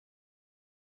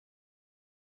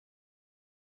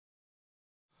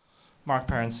Mark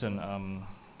Parenson,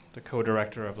 the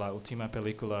co-director of La Ultima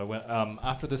Película.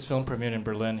 After this film premiered in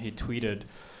Berlin, he tweeted,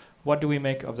 "What do we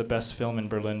make of the best film in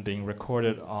Berlin being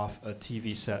recorded off a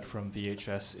TV set from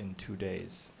VHS in 2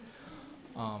 days?"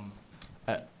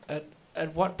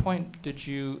 At what point did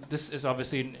you, this is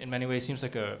obviously in many ways seems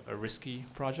like a risky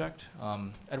project.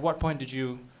 At what point did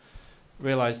you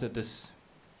realize that this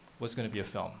was going to be a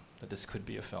film, that this could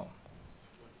be a film?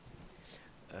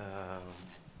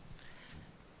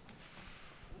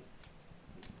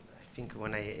 I think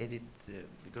when I edit,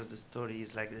 because the story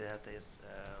is like that,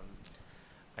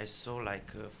 I saw like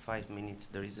 5 minutes.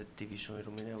 There is a TV show in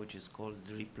Romania which is called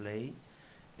Replay,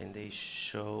 and they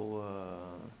show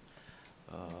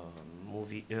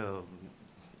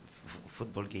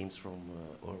football games from,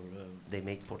 or they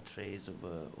make portraits of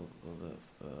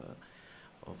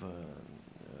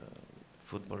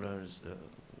footballers,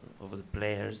 of the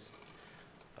players.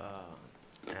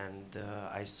 And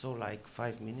I saw like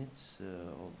 5 minutes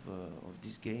of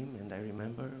this game, and I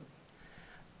remember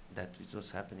that it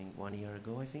was happening 1 year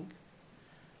ago, I think.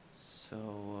 So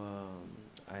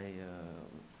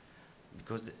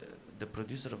because the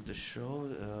producer of the show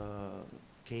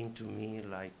came to me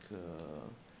like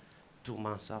 2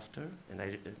 months after, and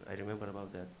I remember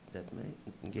about that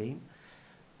game.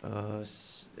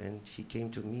 And he came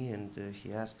to me and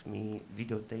he asked me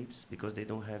videotapes, because they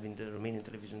don't have in the Romanian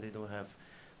television, they don't have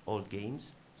old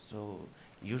games. So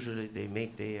usually they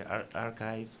make the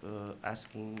archive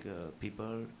asking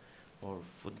people or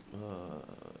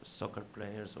soccer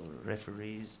players or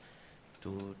referees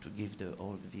to give the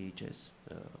old VHS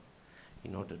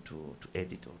in order to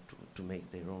edit or to make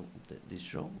their own this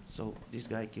show. So this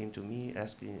guy came to me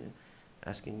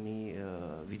asking me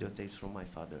videotapes from my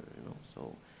father, you know.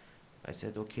 So I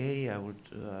said, okay, I will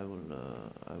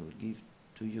give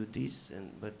to you this,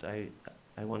 but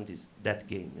I want that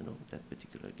game, you know, that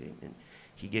particular game. And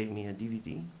he gave me a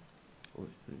DVD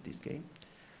with this game,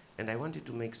 and I wanted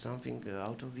to make something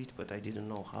out of it, but I didn't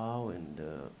know how. And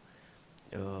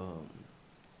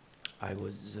I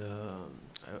was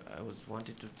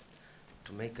wanted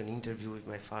to make an interview with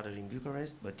my father in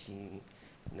Bucharest, but he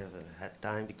never had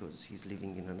time because he's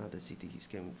living in another city. He's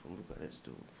came from Bucharest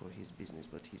for his business,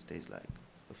 but he stays like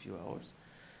a few hours.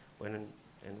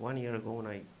 And 1 year ago, when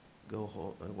I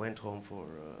went home for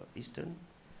Easter,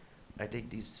 I take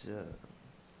this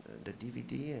the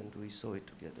DVD, and we saw it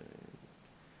together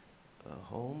in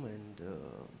home. And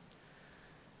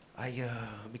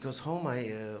because home,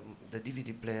 the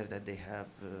DVD player that they have,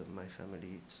 my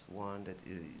family, it's one that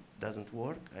doesn't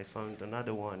work. I found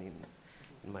another one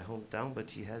in my hometown, but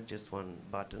he has just one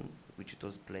button, which it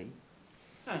was play.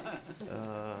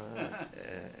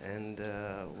 And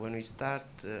when we start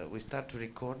to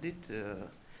record it,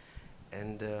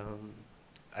 and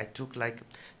I took like,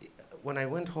 when I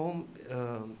went home,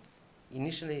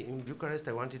 initially in Bucharest,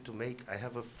 I wanted to make, I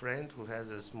have a friend who has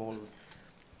a small,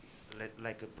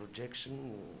 like a projection,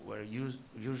 where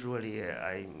usually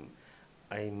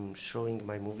I'm showing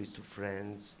my movies to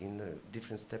friends in a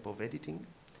different step of editing.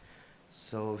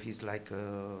 So he's like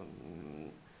a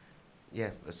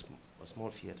small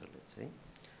theater, let's say.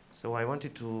 So I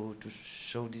wanted to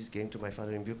show this game to my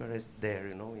father in Bucharest there,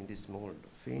 you know, in this small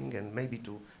thing, and maybe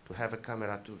to have a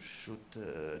camera to shoot,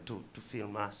 to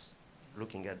film us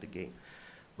looking at the game.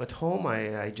 But home,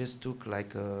 I just took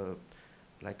like a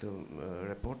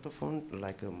reportophone,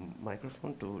 like a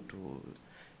microphone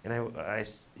and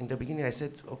in the beginning I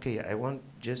said, okay, I want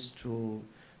just to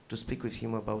speak with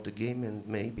him about the game, and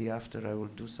maybe after I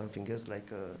will do something else,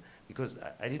 like because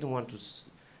I didn't want to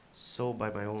saw by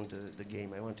my own the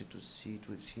game. I wanted to see it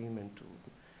with him and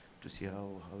to see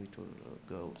how it will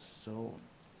go. So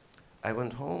I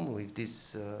went home with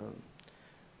this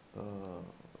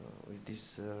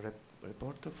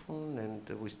reportophone, and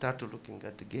we started looking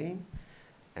at the game.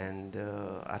 And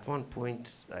at one point,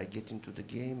 I get into the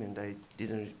game, and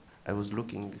I was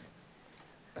looking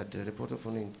at the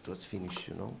reportophone, and it was finished,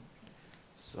 you know.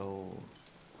 So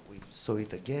we saw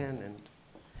it again, and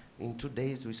in 2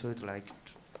 days we saw it like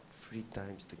 3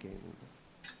 times the game.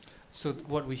 So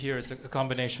what we hear is a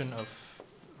combination of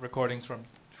recordings from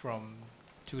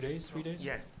 2 days, 3 days?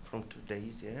 Yeah, from 2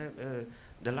 days, yeah.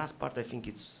 The last part, I think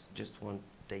it's just one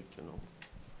take, you know.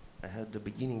 I had the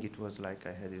beginning, it was like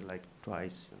I had it like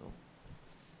twice, you know.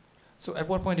 So at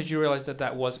what point did you realize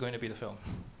that was going to be the film?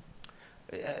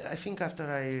 I think after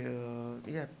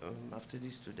after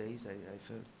these 2 days, I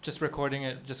felt... Just recording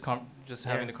it, just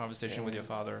having the conversation with your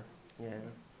father?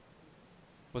 Yeah.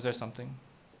 Was there something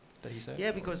that he said?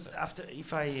 Yeah, because after,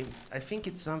 I think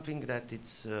it's something that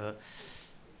it's,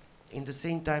 in the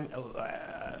same time,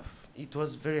 it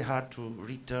was very hard to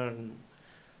return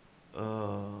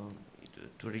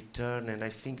to return, and I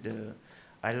think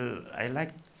I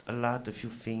liked a lot a few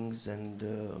things, and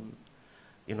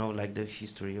you know, like the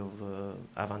history of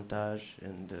Avantage,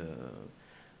 and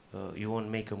you won't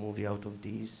make a movie out of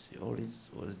this. Always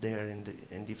was there, and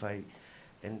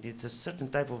it's a certain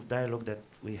type of dialogue that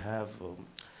we have.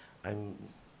 I'm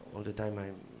all the time.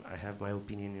 I have my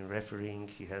opinion in refereeing.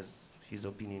 He has his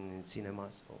opinion in cinema.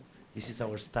 So this is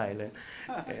our style,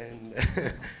 and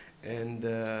and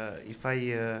if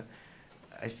I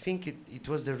think it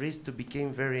was the risk to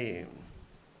become very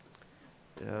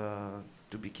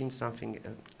to become something.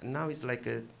 Now it's like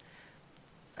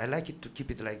I like it to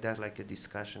keep it like that, like a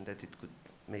discussion that it could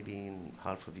maybe in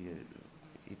half of a year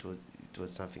it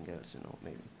was something else, you know,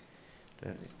 maybe.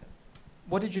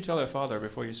 What did you tell your father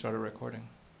before you started recording?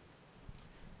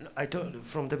 No, I told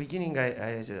from the beginning.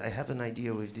 I said I have an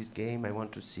idea with this game. I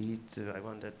want to see it. I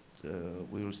want that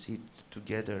we will see it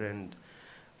together, and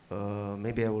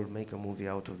maybe I will make a movie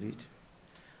out of it.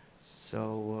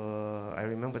 So I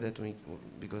remember that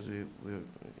because we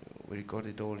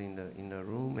recorded all in the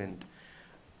room, and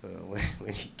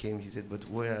when he came, he said, "But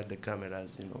where are the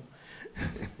cameras?" You know,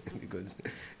 because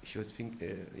he was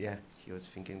he was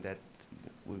thinking that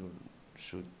we will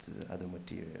shoot other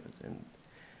materials, and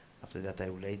after that I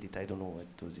will edit. I don't know what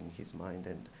was in his mind,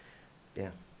 and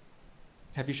yeah.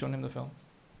 Have you shown him the film?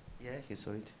 Yeah, he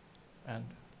saw it, and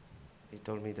he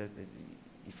told me that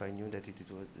if I knew that it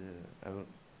was,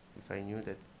 if I knew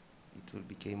that it will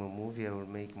become a movie, I will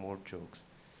make more jokes.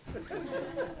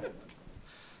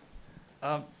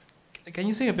 Can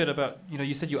you say a bit about,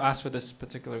 you said you asked for this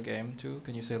particular game too.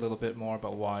 Can you say a little bit more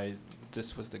about why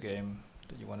this was the game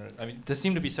that you wanted? I mean, there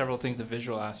seem to be several things, the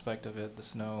visual aspect of it, the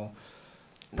snow.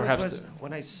 Perhaps no, it was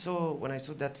when I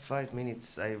saw that 5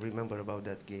 minutes, I remember about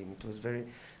that game. It was very,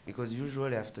 because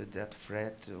usually after that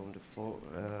threat on the floor,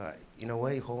 in a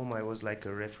way home I was like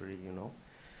a referee, you know.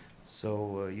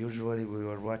 So usually we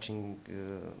were watching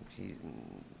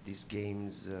these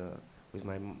games with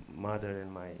my mother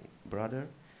and my brother,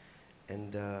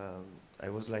 and I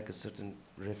was like a certain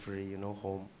referee, you know,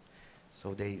 home.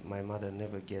 So my mother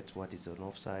never gets what is an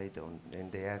offside,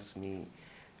 and they asked me,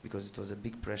 because it was a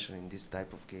big pressure in this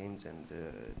type of games, and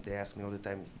they asked me all the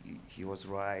time. He was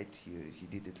right. He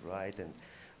did it right, and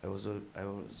I was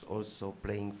also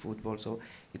playing football. So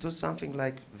it was something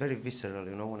like very visceral,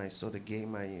 you know. When I saw the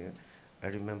game, I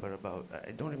remember about.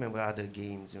 I don't remember other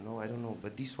games, you know. I don't know,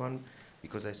 but this one,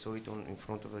 because I saw it in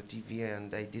front of a TV,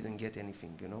 and I didn't get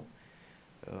anything, you know,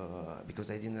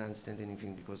 because I didn't understand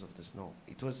anything because of the snow.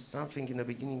 It was something in the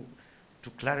beginning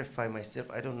to clarify myself.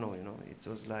 I don't know, you know. It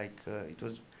was like it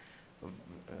was.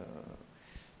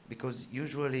 Because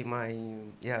usually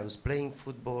I was playing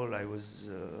football.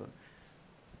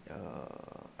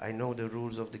 I know the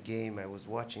rules of the game. I was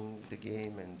watching the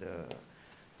game, and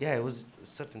it was a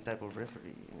certain type of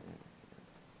referee.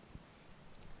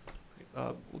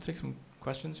 We'll take some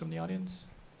questions from the audience.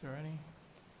 Is there any?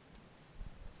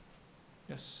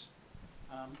 Yes.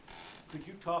 Could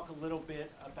you talk a little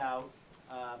bit about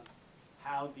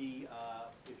how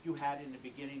if you had in the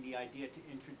beginning the idea to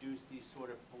introduce these sort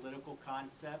of political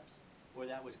concepts, or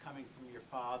that was coming from your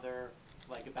father,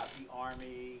 like about the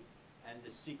army and the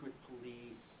secret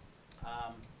police,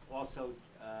 also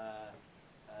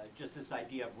just this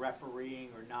idea of refereeing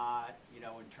or not, you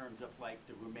know, in terms of like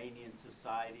the Romanian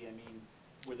society. I mean,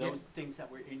 were those things that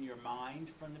were in your mind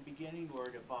from the beginning, or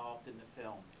it evolved in the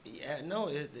film? Yeah, no,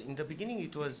 in the beginning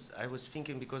I was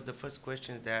thinking, because the first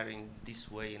questions they are in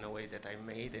this way, in a way that I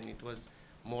made, and it was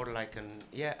more like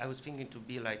I was thinking to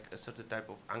be like a certain type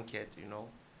of enquete, you know,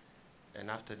 and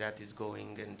after that is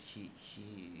going, and he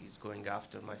is going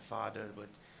after my father, but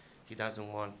he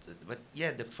doesn't want, but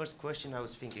yeah, the first question I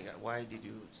was thinking, why did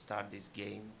you start this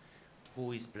game?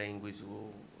 Who is playing with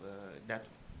who?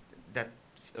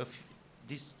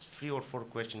 These 3 or 4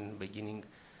 questions in the beginning,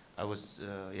 I was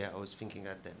thinking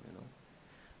at them, you know.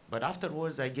 But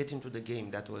afterwards, I get into the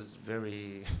game. That was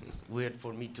very weird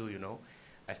for me too, you know.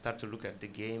 I start to look at the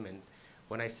game, and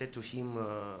when I said to him,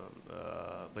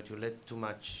 "But you let too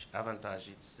much advantage,"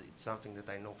 it's something that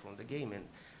I know from the game, and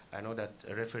I know that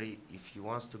a referee, if he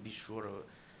wants to be sure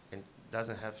and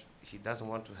he doesn't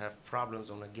want to have problems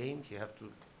on a game, he have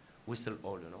to whistle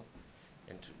all, you know,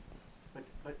 and to.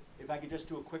 But if I could just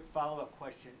do a quick follow-up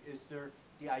question, is there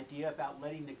the idea about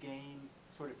letting the game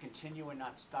sort of continue and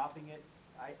not stopping it?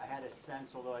 I had a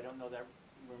sense, although I don't know that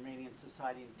Romanian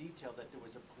society in detail, that there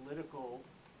was a political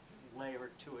layer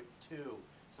to it too.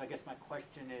 So I guess my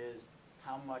question is,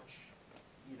 how much,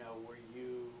 you know, were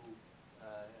you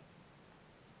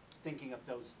thinking of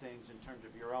those things in terms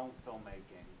of your own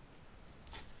filmmaking?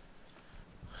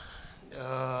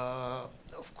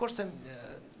 Of course,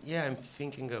 yeah, I'm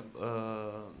thinking of.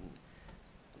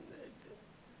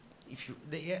 If you,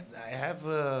 yeah, I have.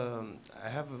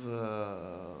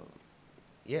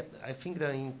 Yeah, I think the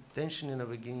intention in the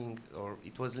beginning, or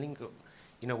it was linked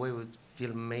in a way with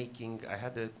filmmaking.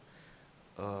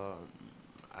 Uh,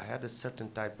 I had a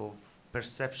certain type of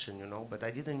perception, you know, but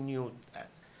I didn't knew.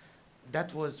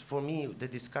 That was for me the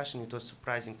discussion. It was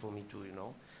surprising for me too, you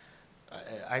know.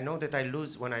 I know that I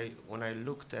lose when I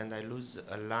looked and I lose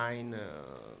a line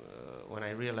when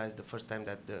I realized the first time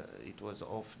that it was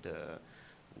off the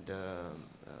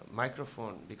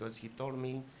microphone, because he told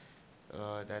me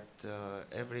that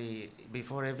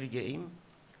before every game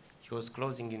he was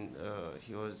closing in uh,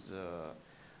 he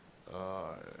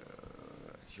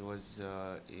was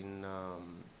in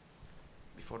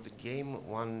before the game,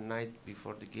 one night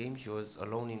before the game he was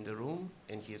alone in the room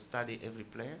and he studied every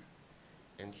player,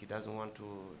 and he doesn't want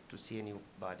to see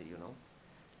anybody, you know,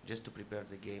 just to prepare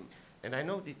the game. And I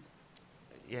know that,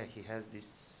 yeah, he has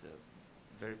this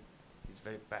he's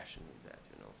very passionate with that,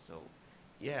 you know. So,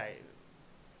 yeah,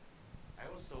 I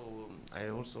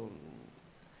also,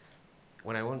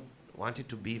 when wanted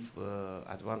to be,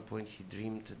 at one point he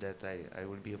dreamed that I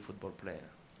will be a football player.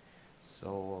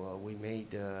 So we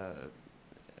made,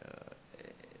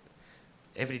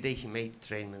 every day he made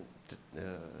training.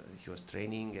 He was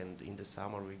training, and in the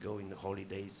summer we go in the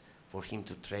holidays for him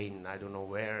to train. I don't know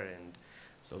where, and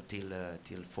so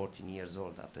till 14 years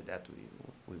old. After that,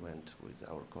 we went with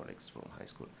our colleagues from high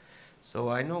school. So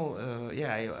I know,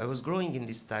 yeah, I was growing in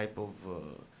this type of,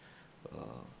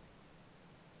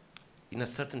 in a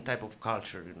certain type of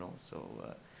culture, you know. So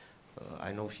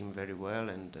I know him very well,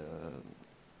 and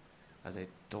as I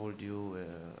told you,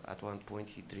 at one point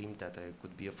he dreamed that I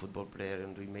could be a football player,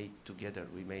 and we made together.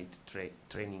 We made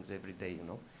trainings every day, you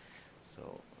know.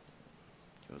 So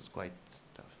it was quite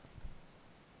tough.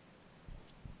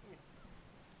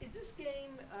 Is this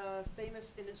game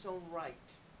famous in its own right?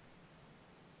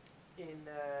 In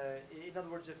other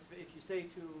words, if you say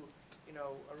to, you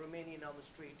know, a Romanian on the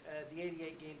street, the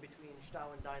 '88 game between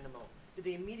Steaua and Dynamo, do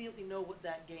they immediately know what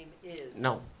that game is?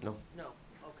 No. No.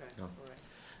 Okay. No. All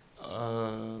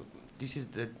right. This is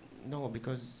the no,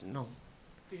 because no.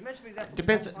 Because you mentioned, for example,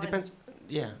 Depends.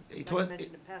 Yeah, it was.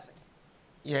 Mentioned in passing.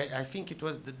 Yeah, I think it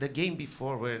was the game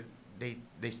before where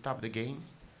they stopped the game.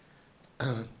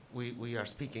 We are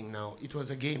speaking now. It was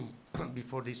a game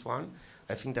before this one.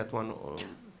 I think that one,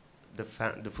 the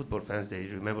football fans, they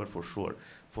remember for sure.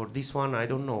 For this one, I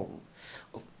don't know.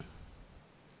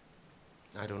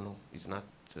 I don't know. It's not.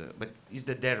 But it's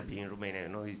the derby in Romania.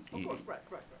 No, Of course, right.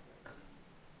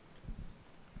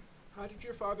 How did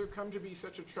your father come to be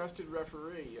such a trusted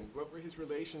referee, and what were his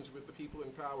relations with the people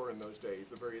in power in those days,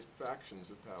 the various factions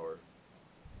of power?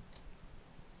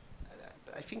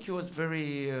 I think he was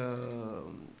very,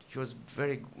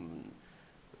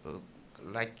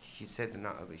 like he said,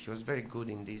 he was very good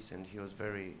in this, and he was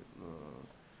very,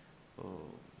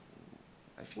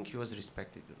 I think he was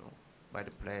respected, you know, by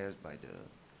the players,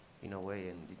 in a way,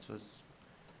 and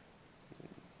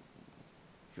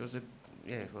he was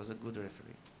a good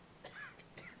referee.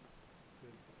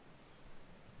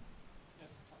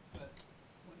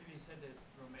 He said that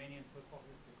Romanian football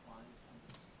has declined since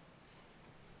the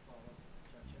fall of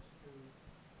Ceausescu.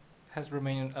 Has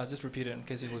Romanian, just repeat it in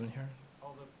case you wasn't here.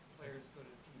 All the players go to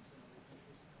teams in other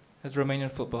countries. Has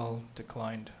Romanian football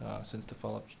declined since the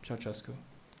fall of Ceausescu?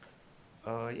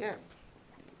 Yeah,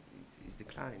 it's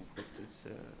declined, but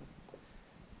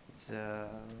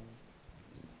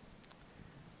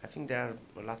I think there are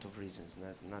a lot of reasons,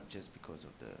 not just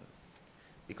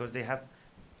because they have,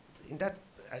 in that,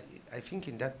 I think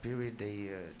in that period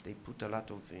they put a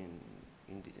lot of in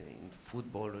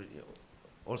football,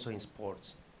 also in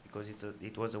sports, because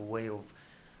it was a way of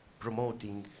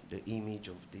promoting the image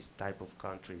of this type of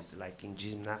countries, like in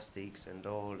gymnastics and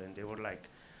all, and they were like,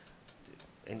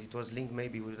 and it was linked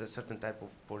maybe with a certain type of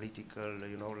political,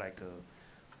 you know, like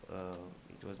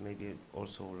it was maybe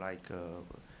also like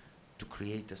to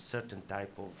create a certain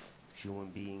type of human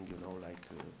being, you know, like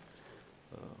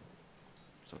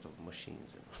sort of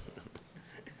machines, you know.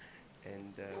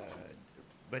 And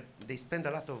but they spend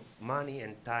a lot of money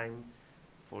and time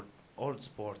for all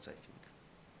sports, I think,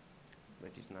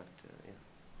 but it's not, yeah.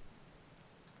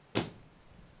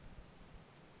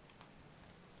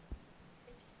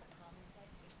 It's just a comment that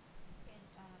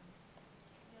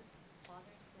your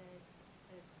father said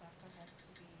the soccer has to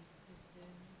be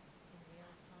consumed in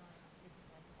real time. It's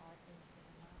like art and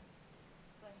cinema,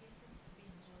 but he seems to be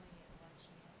enjoying it,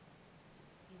 watching it,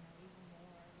 even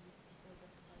more. You feel the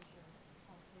pleasure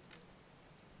completely,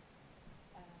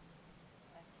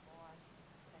 as far as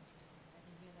spectating.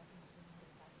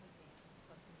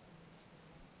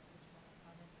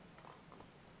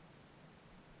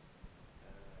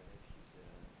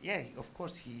 yeah, of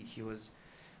course he was.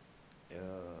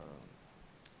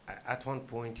 At one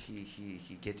point,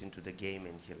 he get into the game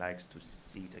and he likes to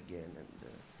see it again, and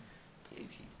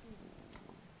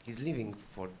he's living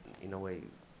for, in a way,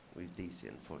 with this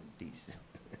and for this.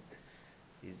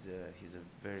 he's a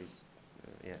very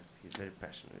he's very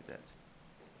passionate with that.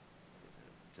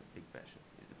 It's a big passion.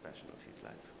 It's the passion of his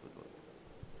life. Football.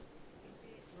 Is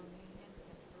it Romanian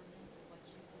temperament, what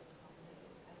you said,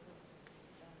 Corneliu? I was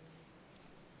just,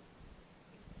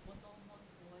 it was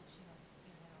almost watching a,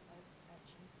 a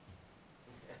cheese.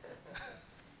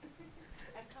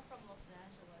 I come from Los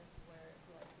Angeles, where,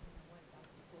 like, went up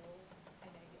to school,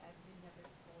 and I've been never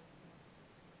spoiled things,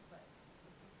 but it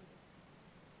was crazy.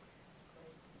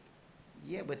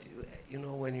 Yeah, but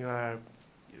when you are,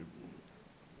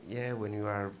 when you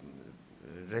are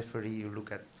referee, you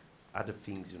look at other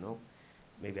things,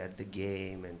 maybe at the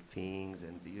game and things,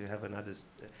 and you have another.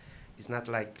 It's not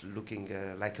like looking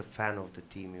like a fan of the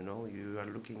team, You are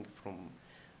looking from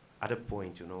other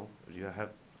point, You have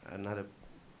another.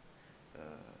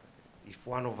 If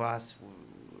one of us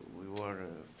we were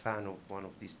a fan of one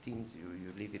of these teams,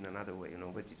 you live in another way,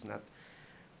 But it's not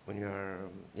when you are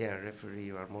a referee.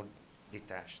 You are more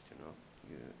detached,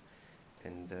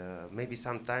 and maybe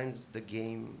sometimes the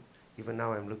game. Even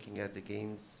now, I'm looking at the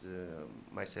games.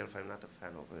 Myself, I'm not a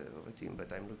fan of a team,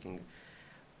 but I'm looking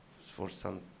for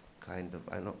some kind of.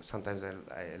 I know sometimes I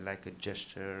like a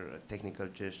gesture, a technical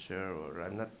gesture, or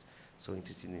I'm not so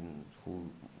interested in who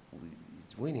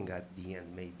is winning at the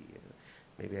end.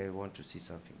 Maybe I want to see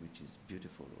something which is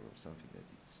beautiful or something that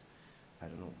it's, I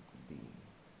don't know, could be.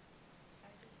 I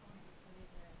just wanted to put it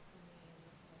that for me it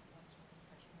was like watching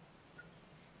professionals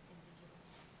in digital.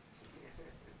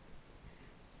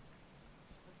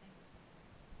 But thanks.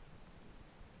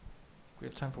 We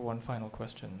have time for one final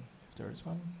question, if there is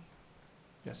one.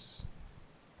 Yes.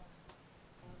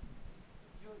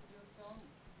 Your film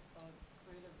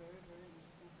created a very, very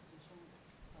interesting position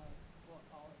for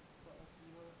us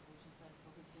viewers, which is like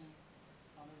focusing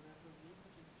on a referee,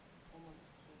 which is almost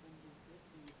doesn't exist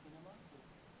in the cinema, because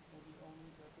maybe only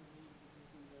referee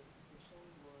exists in the fiction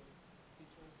or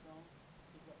feature film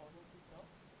is the audience itself.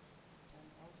 And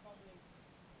I was wondering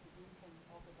if you can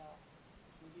talk about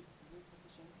maybe your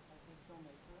position as a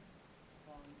filmmaker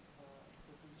from the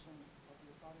position of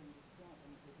your father in this film,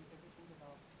 and if you ever think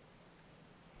about,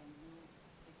 can you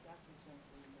take that position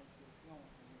when you make your film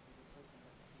and you be the person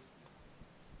that's creating it?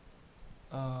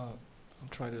 I'll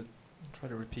try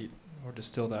to repeat or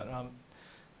distill that.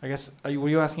 I guess were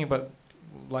you asking about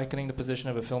likening the position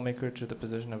of a filmmaker to the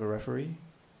position of a referee?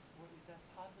 Or is that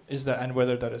possible? Is that, and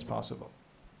whether that is possible?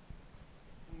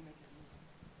 When you make a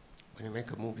movie? When you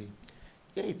make a movie,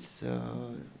 yeah,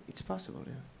 it's possible.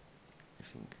 Yeah, I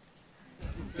think.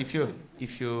 If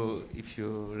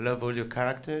you love all your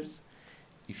characters,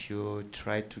 if you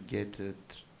try to get a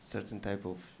certain type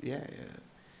of a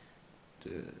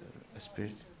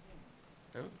spirit.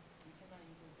 Huh? You cannot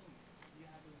intervene. You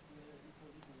have to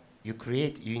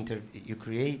create equilibrium. You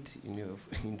create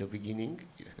in the beginning,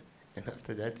 and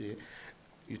after that you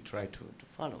try to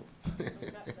follow. That's how your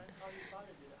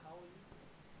father did it. How will you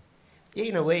do it? Yeah,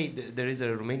 in a way, there is a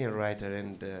Romanian writer,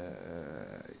 and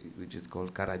which is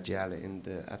called Caragiale, and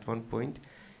at one point,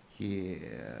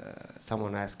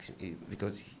 someone asked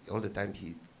because all the time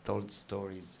he told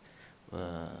stories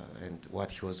and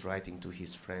what he was writing to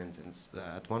his friends, and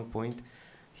at one point,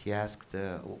 he asked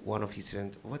one of his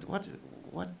friends, "What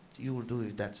you will do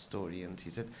with that story?" And he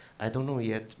said, "I don't know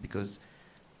yet, because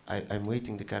I'm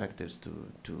waiting the characters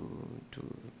to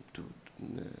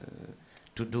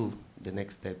do the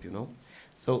next step,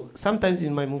 So sometimes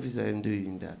in my movies I'm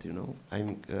doing that,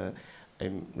 I'm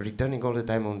returning all the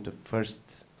time on the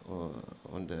first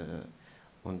on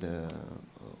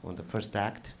the first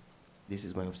act. This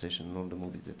is my obsession in all the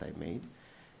movies that I made,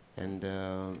 and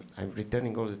I'm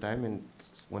returning all the time. And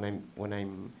when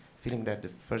I'm feeling that the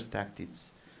first act it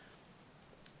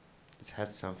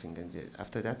has something, and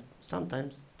after that,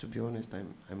 sometimes, to be honest,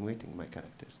 I'm waiting my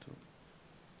characters to,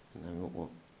 and I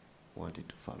wanted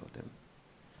to follow them.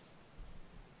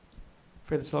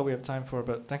 Afraid that's all we have time for,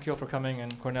 but thank you all for coming,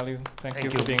 and Corneliu, thank you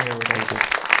for you. being here with us.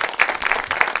 Thank you.